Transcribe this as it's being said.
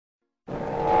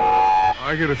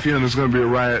I get a feeling there's gonna be a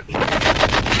riot.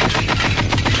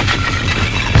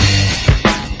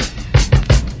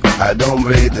 I don't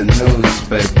read the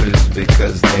newspapers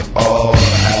because they all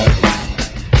have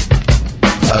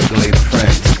ugly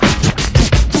prints.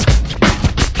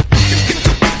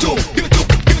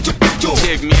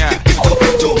 Check me out.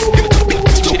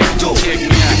 Check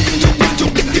me out.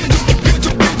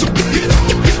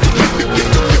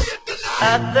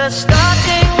 At the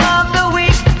starting of the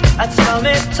week, at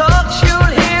Summit Talks, you'll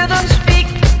hear them speak.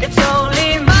 It's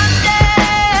only Monday.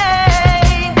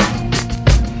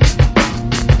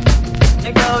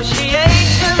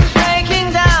 Negotiations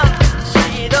breaking down.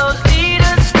 See those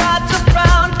leaders start to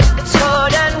frown. It's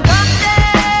sword and gun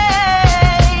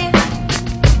day.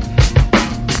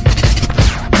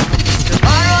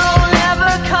 Tomorrow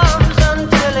never comes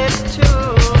until it's too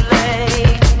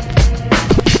late.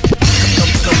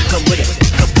 Come with it.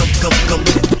 Come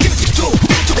with it.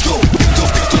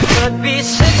 Could be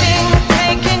sitting,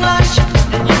 taking lunch.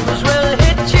 The news will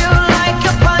hit you like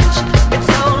a punch. It's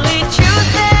only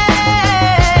Tuesday.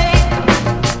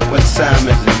 What time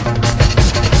is it?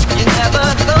 You never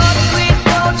thought we'd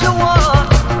go to war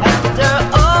after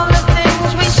all the things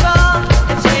we saw.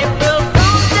 It's April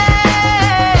Fool's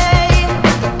Day.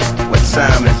 What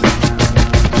time is it?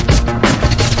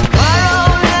 Tomorrow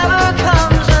never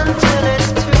comes until it's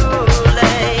too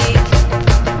late.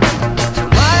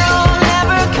 Tomorrow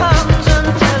never comes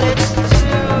until it's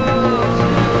too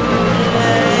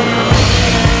late.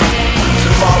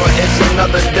 Tomorrow is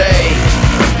another day.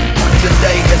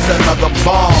 Today is another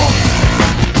bomb.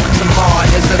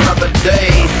 Tomorrow is another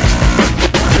day.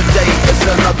 Today is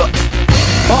another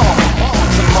bomb.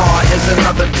 Tomorrow is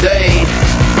another day.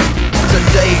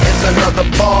 Today is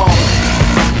another bomb.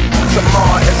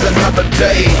 Tomorrow is another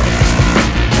day.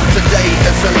 Today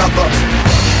is another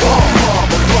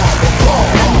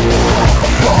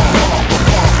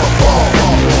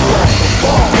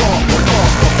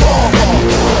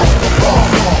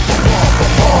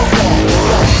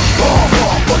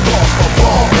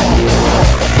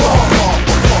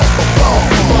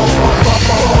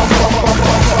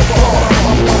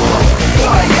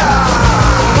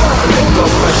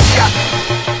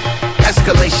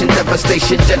escalation,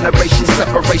 devastation, generation,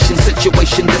 separation,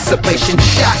 situation, dissipation,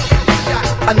 shot.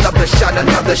 Another shot,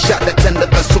 that tender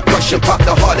vessel crushing, pop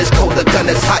the heart is cold, the gun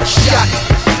is hot, shot.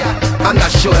 I'm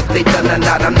not sure if they done or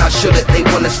not, I'm not sure that they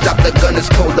wanna stop, the gun is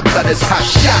cold, the blood is hot,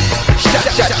 shot. Shot,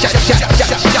 shot, shot, shot,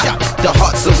 shot, shot. The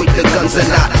hearts are weak, the guns are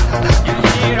not.